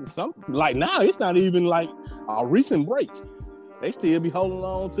 It's something like now. It's not even like a recent break. They still be holding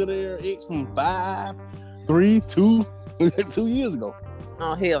on to their ex from 5, 3, 2 years ago.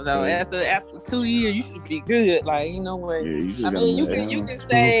 Oh hell no! After 2 years, you should be good. Like, you know what? Yeah, you can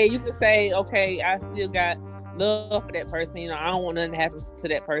say, okay, I still got love for that person. You know, I don't want nothing to happen to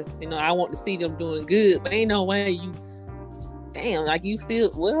that person. You know, I want to see them doing good. But ain't no way like you still.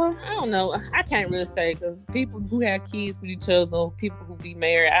 Well, I don't know. I can't really say, because people who have kids with each other, people who be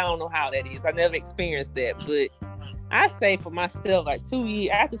married, I don't know how that is. I never experienced that, but I say for myself, like 2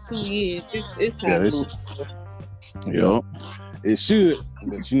 years, after 2 years, it's time to move. Yeah, it should,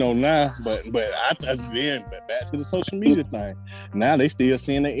 but you know now. But then back to the social media thing. Now they still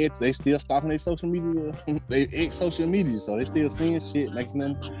seeing their ex. They still stalking their social media. They ex social media, so they still seeing shit, making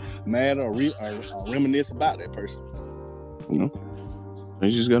them mad or reminisce about that person. You know,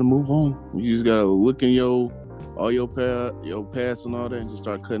 you just gotta move on. You just gotta look in all your past and all that, and just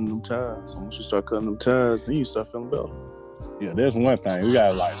start cutting them ties. And once you start cutting them ties, then you start feeling better. Yeah, that's one thing. We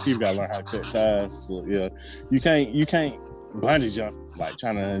gotta people gotta learn how to cut ties. So, yeah, you can't bungee jump, like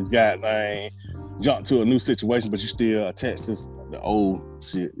trying to jump to a new situation, but you still attached to the old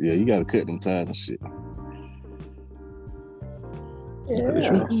shit. Yeah, you gotta cut them ties and shit.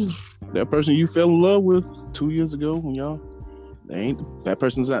 Yeah. That person you fell in love with 2 years ago, when that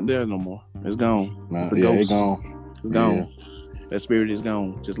person's not there no more. It's gone. It's gone. It's gone. Yeah. That spirit is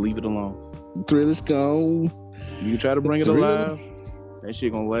gone. Just leave it alone. The thrill is gone. You try to bring it alive, that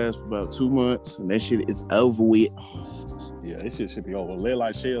shit gonna last for about 2 months, and that shit is over with. Yeah, this shit should be over.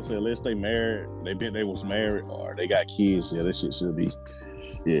 Like Shell said, let's stay married. They was married or they got kids. Yeah, that shit should be.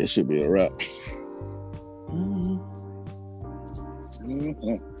 Yeah, it should be a wrap.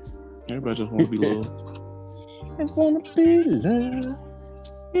 Everybody just want to be loved. Just want to be loved.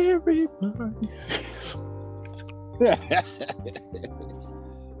 Everybody.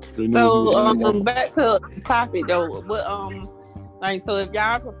 So back to the topic though. What like, so if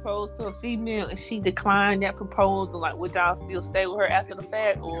y'all propose to a female and she declined that proposal, like, would y'all still stay with her after the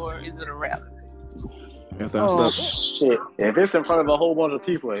fact, or is it a wrap? Shit! If it's in front of a whole bunch of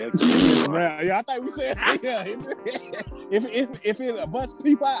people, it's yeah, I think we said yeah. If it's a bunch of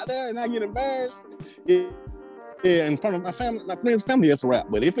people out there and I get embarrassed, in front of my family, my friends' family, that's a wrap.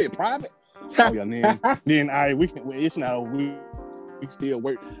 But if it's private, then it's not over. We still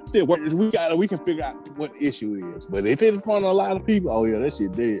work. We can figure out what the issue is. But if it's in front of a lot of people, oh yeah, that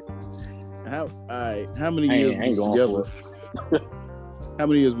shit dead. How many years we together? How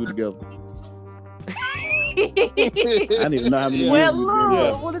many years we together? I don't even know how many years.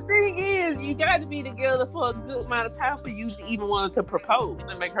 Well, the thing is, you got to be together for a good amount of time for you to even want to propose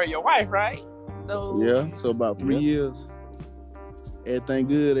and make her your wife, right? So about 3 years. Everything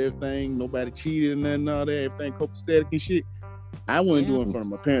good, everything, nobody cheated and nothing, all that, everything copacetic and shit. I wouldn't do it in front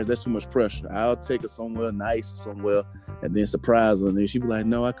of my parents. That's too much pressure. I'll take her somewhere nice or somewhere and then surprise her. And then she'd be like,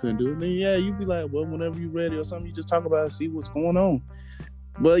 no, I couldn't do it. And then, you'd be like, well, whenever you're ready or something, you just talk about it, see what's going on.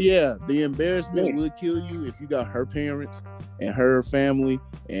 But yeah, the embarrassment will kill you if you got her parents and her family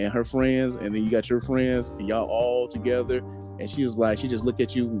and her friends, and then you got your friends and y'all all together. And she was like, she just look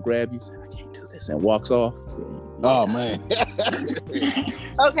at you and grab you, say, I can't do this, and walks off. Oh man.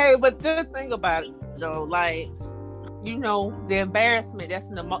 Okay, but just think about it though, like, you know, the embarrassment, that's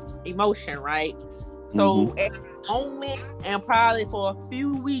an emotion, right? So at the moment, and probably for a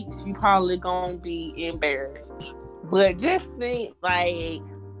few weeks, you probably gonna be embarrassed. But just think, like,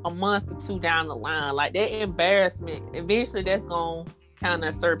 a month or two down the line, like, that embarrassment, eventually that's gonna kind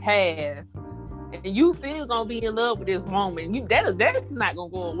of surpass, and you still gonna be in love with this woman. That's not gonna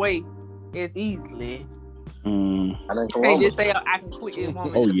go away as easily. You can't just say, I can quit this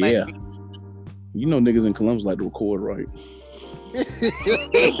woman. Oh yeah. You know niggas in Columbus like to record, right? So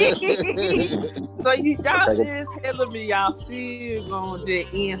y'all just telling me y'all still gonna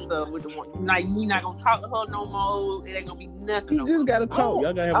just end stuff with the one. Like you not gonna talk to her no more. It ain't gonna be nothing. You just gotta talk.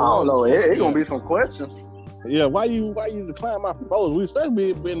 Y'all gotta have. I don't know. It gonna be some questions. Yeah, why you decline my proposal? We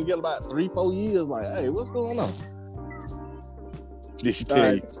especially been together about 3-4 years. Like, hey, what's going on? Did she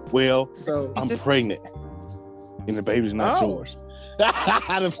tell you? Well, So I'm pregnant, and the baby's not yours.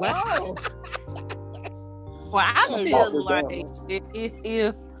 Oh. Well, I feel like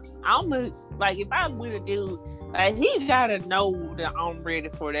if I'm if I'm with a dude, like he gotta know that I'm ready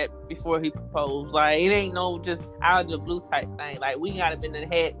for that before he proposed. Like it ain't no just out of the blue type thing. Like we gotta been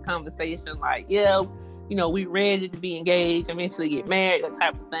in had conversation. Like we ready to be engaged, eventually get married, that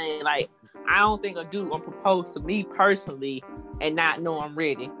type of thing. Like I don't think a dude gonna propose to me personally and not know I'm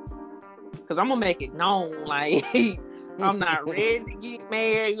ready, because I'm gonna make it known like. I'm not ready to get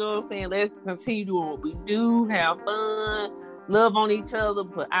married, you know what I'm saying? Let's continue doing what we do, have fun, love on each other,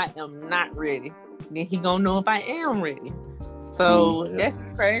 but I am not ready. Then he gonna know if I am ready. So that's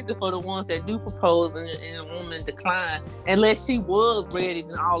crazy for the ones that do propose and a woman decline. Unless she was ready,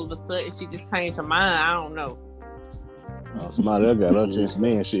 then all of a sudden she just changed her mind. I don't know. Oh, somebody else got her attention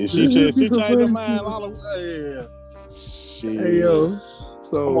in. She changed her mind all the way. Shit. Hey, yo.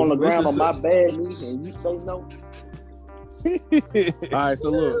 So I'm on the ground on my bad knee and you say no. All right, so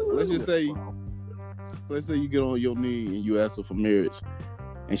look, let's say you get on your knee and you ask her for marriage,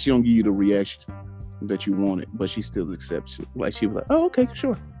 and she don't give you the reaction that you wanted, but she still accepts it. Like she was like, "Oh, okay,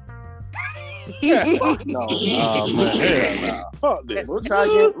 sure." No. Oh man, hell nah. Fuck this. We'll try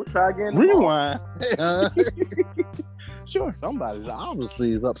again. Rewind. Sure, somebody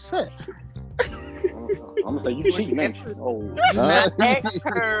obviously is upset. I'm gonna say you cheating, ain't you? Oh. Do not ask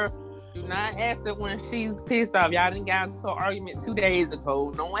her. Do not ask her when she's pissed off. Y'all done got into an argument 2 days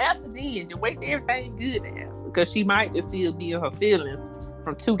ago. Don't ask her then. Just wait till everything good to ask her, because she might just still be in her feelings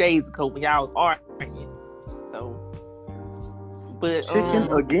from 2 days ago when y'all was arguing. So, but chicken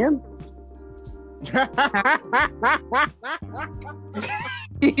again.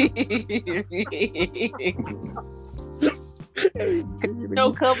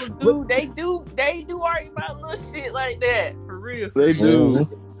 No couples do. They do argue about little shit like that for real. They do.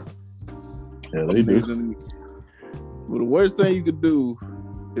 Yeah, they do. Well, the worst thing you could do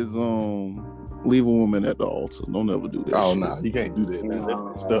is leave a woman at the altar. Don't ever do that. Oh no, you can't do that.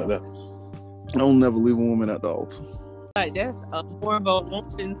 Man. Stuck there. Don't never leave a woman at the altar. Like that's more of a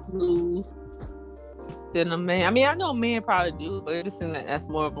woman's move than a man. I mean, I know men probably do, but it just seems like that's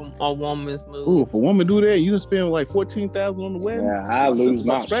more of a woman's move. Ooh, if a woman do that, you spend like $14,000 on the wedding. Yeah, I lose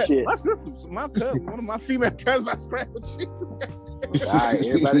my shit. My sister, my cousin, one of my female cousins, I scratch with you. All right,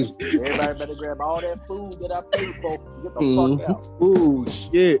 everybody better grab all that food that I paid for. Get the fuck out. Ooh,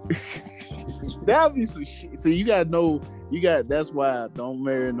 shit. That'll be some shit. So you gotta know. That's why don't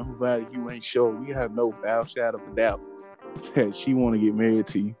marry nobody you ain't sure. You gotta know without shadow of a doubt that she want to get married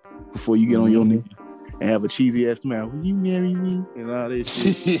to you before you get on your knee and have a cheesy ass smile. Will you marry me? And all that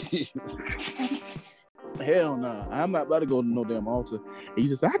shit. Hell nah. I'm not about to go to no damn altar. And you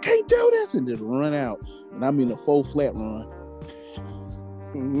just say, I can't do this, and just run out. And I mean a full flat run.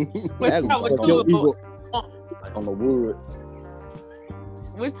 That's your ego on the wood.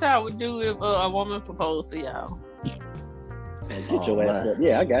 What y'all would do if a woman proposed to y'all? Get your ass up.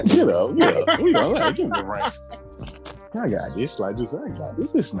 Yeah, I got you. Get up. We gonna let you right. I got this. Like this. I got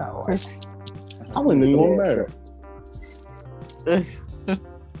this. It's not right. I wouldn't even want to marry.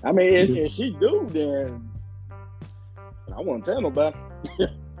 I mean, if she do, then I won't tell nobody.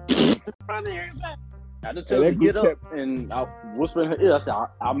 I just tell her to get up and I'll whisper in her ear. I say,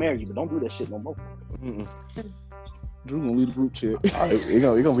 I'll marry you, but don't do that shit no more. Drew gonna leave the group chat. It's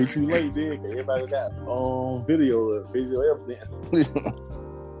gonna be too late then, because everybody got video evidence.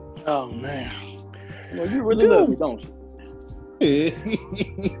 Oh man. Well, you really love me, don't you? Yeah.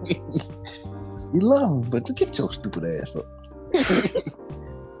 You love me, but get your stupid ass up.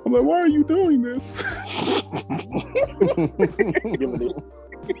 I'm like, why are you doing this?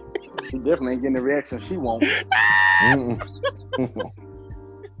 She definitely ain't getting the reaction she wants.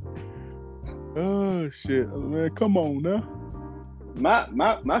 Oh shit, man! Come on now.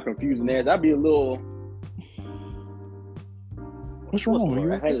 My confusing ass. I'd be a little. What's wrong with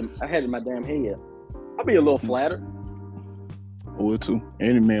you? I had it in my damn head. I'd be a little flattered. I would too.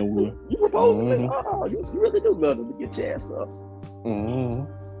 Any man would. You proposed to me? Oh, you really do love her to get your ass up.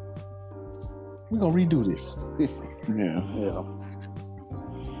 We're gonna redo this. Yeah.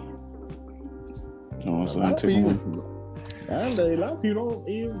 No, a lot of people don't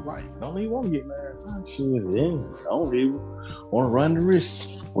even want to get married. Don't even want to run the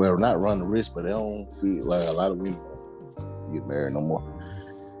risk. Well, not run the risk, but they don't feel like a lot of women get married no more.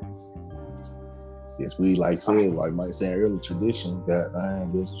 Yes, we like Mike said earlier, tradition.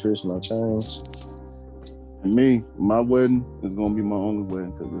 This tradition don't change. And me, my wedding is gonna be my only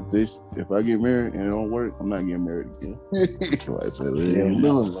wedding because if I get married and it don't work, I'm not getting married again.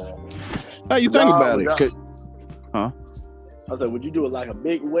 How you think about it? Huh? I said, would you do it like a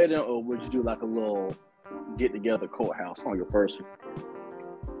big wedding or would you do like a little get together courthouse on your person?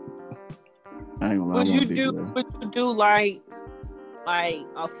 I ain't gonna lie. Would you do like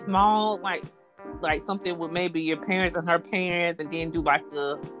a small like something with maybe your parents and her parents, and then do like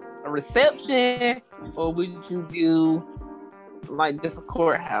a reception, or would you do like just a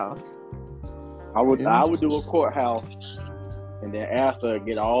courthouse? I would do a courthouse, and then after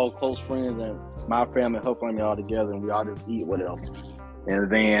get all close friends and my family, her family all together, and we all just eat whatever.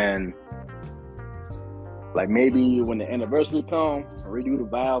 And then like maybe when the anniversary comes, redo the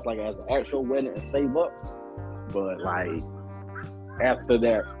vows like as an actual wedding and save up. But like after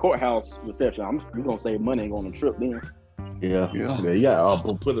that courthouse reception, we're gonna save money and go on a trip then. Yeah. I'll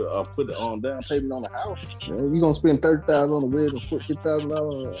put it on down payment on the house. You gonna spend $30,000 on the wedding,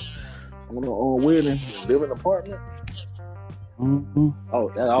 $50,000 on a wedding, live in an apartment. Mm-hmm. Oh,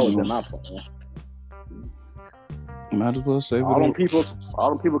 that always been my point. Man. Might as well save all them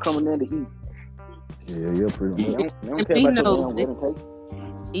people coming in to eat. Yeah, pretty much. They don't care about your wedding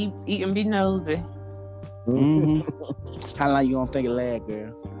cake. Eat and be nosy. Mm-hmm. How long you gonna think it last,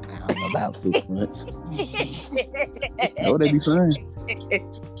 girl? I don't know, about 6 months. Know what they be saying?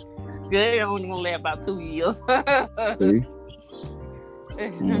 Good, it only gonna last about 2 years. See? A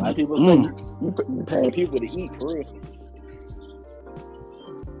lot of people say you paying people to eat for real.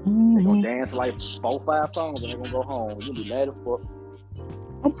 They gonna dance like 4-5 songs and they gonna go home. You gonna be mad as fuck.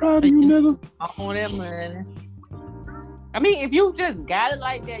 I'm proud of you, nigga. I want that money. I mean, if you just got it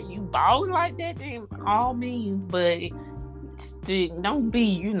like that, you balling like that, then all means. But don't be,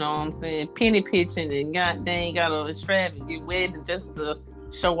 you know what I'm saying, penny pitching and they ain't got an extravagant wedding just to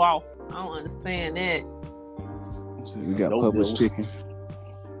show off. I don't understand that. So we got Publix chicken.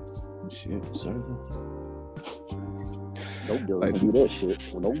 Shit, serving. Don't do that shit.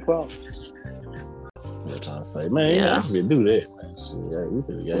 No problem. I'm trying to say, man, we do that, man. Shit,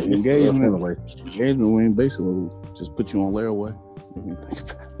 Engagement ring basically just put you on layaway.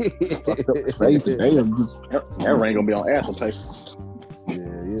 Safety. That ring gonna be on Apple Pay.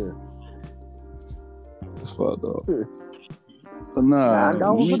 Yeah. That's fucked up. But nah,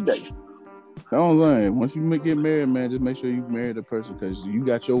 $9 a day. That's what I'm saying. Once you get married, man, just make sure you marry the person because you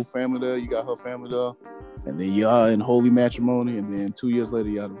got your family there, you got her family there, and then y'all in holy matrimony, and then 2 years later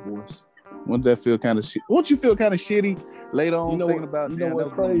y'all divorced. Won't that feel kind of shit? Won't you feel kind of shitty later on thinking about that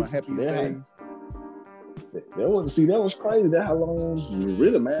was one of my happiest days? That was crazy. That how long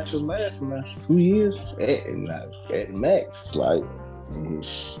really marriage was lasting now. 2 years at max. Like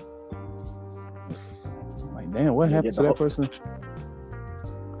damn, what happened to that person?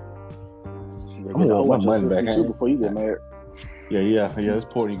 I'm gonna want my money back before you get married. Yeah. It's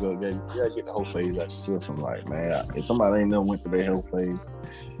important you gotta get the whole phase out yourself. I'm like, man, if somebody ain't never went through that whole phase,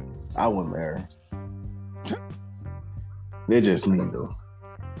 I wouldn't marry. They're just me though.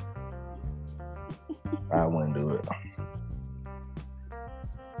 I wouldn't do it.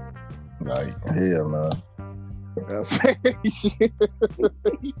 Like, hell no.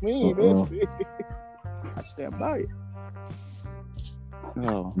 What you mean? I stand by it.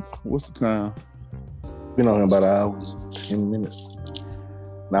 Oh, what's the time? Been on here about an hour and 10 minutes.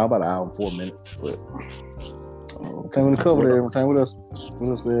 Now about an hour and 4 minutes. But I think we covered everything. What else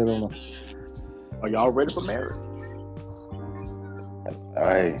we had on? Are y'all ready for marriage? All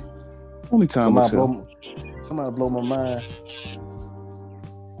right. Only time somebody blow my mind.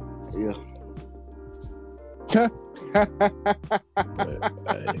 Yeah. But,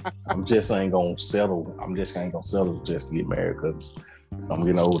 I'm just ain't gonna settle. I'm just ain't gonna settle just to get married because I'm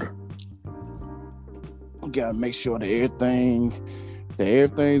getting older. You gotta make sure that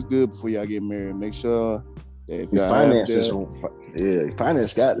everything's good before y'all get married. Make sure that if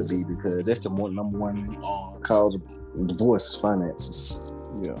finance got to be because that's the number one cause of divorce. Finances.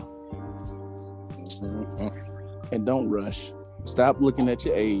 Yeah. Mm-hmm. And don't rush. Stop looking at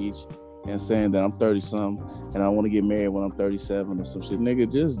your age and saying that I'm 30-something and I want to get married when I'm 37 or some shit. Nigga,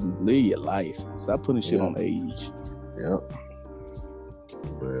 just live your life. Stop putting shit on age. Yep.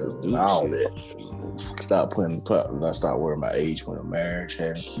 Well, all that. Stop worrying about age when I'm married,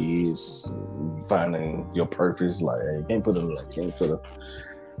 having kids, finding your purpose. Like, hey, you can't put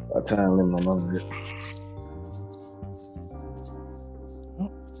a time limit on none of it.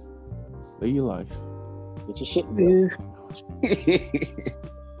 Live your life. Get your shit together.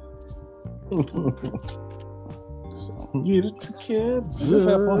 So Get it together. Just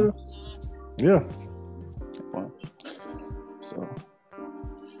have fun. Yeah. Have fun. So,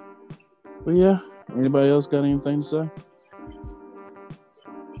 but yeah, anybody else got anything to say?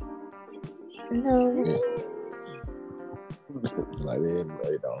 No. Like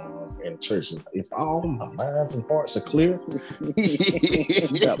in church, if all my minds and hearts are clear,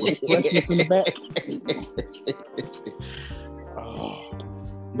 Got reflections in the back. Oh,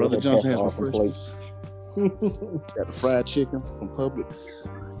 Brother Johnson has refreshments. Got the fried chicken from Publix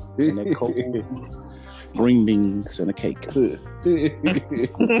and that cold green beans and a cake.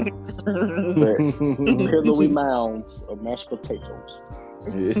 Pillowy mounds of mashed potatoes.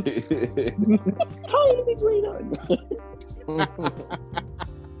 Tiny green onions.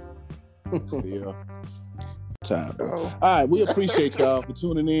 Yeah. Time. All right, we appreciate y'all for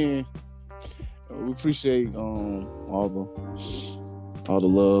tuning in. We appreciate all the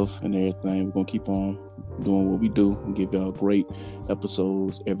love and everything. We're gonna keep on doing what we do and give y'all great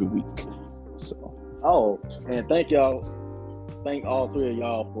episodes every week. So. Oh, and thank y'all. Thank all three of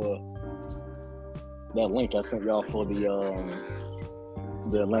y'all for that link I sent y'all for the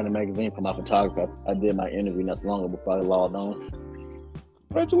Atlanta magazine for my photographer. I did my interview not long ago before I logged on.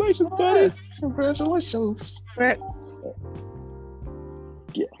 Congratulations, buddy. Congratulations. Congrats.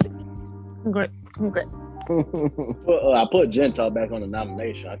 Yeah. Congrats. Well, I put Gentalk back on the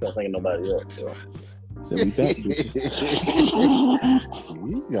nomination. I couldn't think of nobody else. So. So we got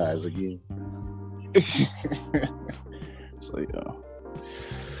You guys again. So yeah.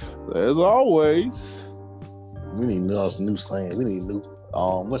 As always, we need new saying. We need new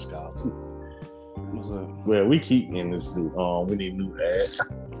what's it called too. What's that? Well, we keep in this. We need new ads.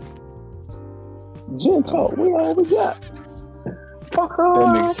 Gentalk, we all we got.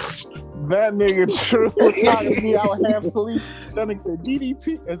 That nigga True was talking to me. I was half police. That nigga said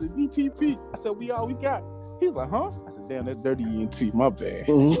DDP as a DTP. I said we all we got. He was like, huh? I said, damn, that's dirty ENT. My bad.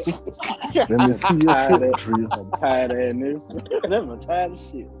 Let me see your tip, True. I'm tired of that nigga. I'm tired of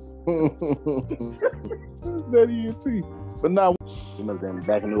shit. Dirty ENT. But now we must have been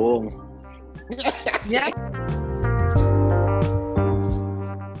back in New Orleans. Yeah.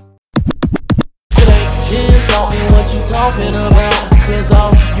 Talk me what you talking about. Cause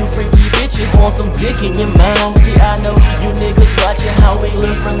all you freaky bitches want some dick in your mouth. See, I know you niggas watching how we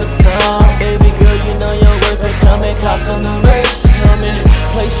live from the top. Baby girl, you know your worth it. Come and cop some new merch. Come and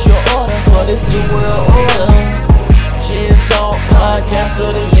place your order for this new world order. Gentalk podcast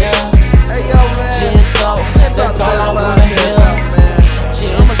of the year. Hey yo, man. Gentalk, that's all I want.